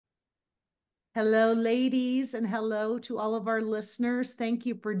Hello, ladies, and hello to all of our listeners. Thank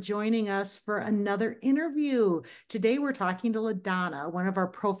you for joining us for another interview. Today, we're talking to LaDonna, one of our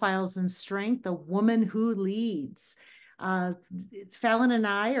profiles in strength, a woman who leads. Uh, Fallon and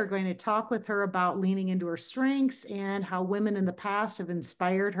I are going to talk with her about leaning into her strengths and how women in the past have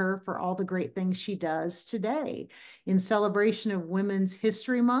inspired her for all the great things she does today. In celebration of Women's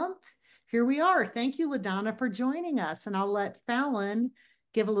History Month, here we are. Thank you, LaDonna, for joining us. And I'll let Fallon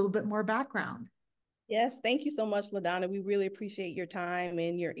give a little bit more background. Yes, thank you so much, LaDonna. We really appreciate your time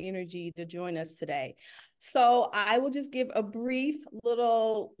and your energy to join us today. So I will just give a brief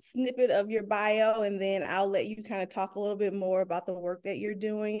little snippet of your bio, and then I'll let you kind of talk a little bit more about the work that you're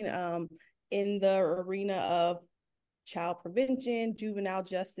doing in the arena of child prevention, juvenile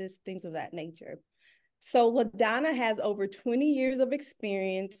justice, things of that nature. So LaDonna has over 20 years of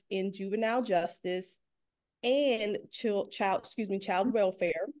experience in juvenile justice and child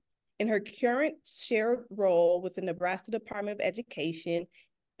welfare. In her current shared role with the Nebraska Department of Education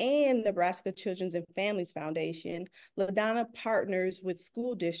and Nebraska Children's and Families Foundation, LaDonna partners with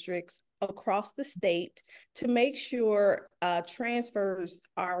school districts across the state to make sure transfers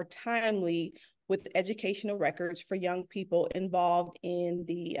are timely with educational records for young people involved in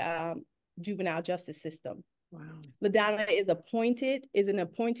the juvenile justice system. Wow. LaDonna is an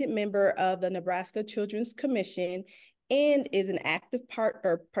appointed member of the Nebraska Children's Commission and is an active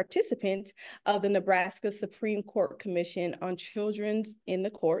participant of the Nebraska Supreme Court Commission on Children's in the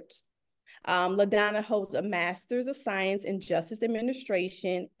Courts. LaDonna holds a Master's of Science in Justice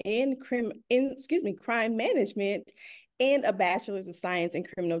Administration and crime management, and a Bachelor's of Science in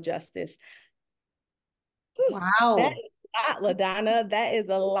Criminal Justice. That Wow. is a lot, LaDonna. That is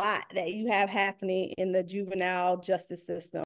a lot that you have happening in the juvenile justice system.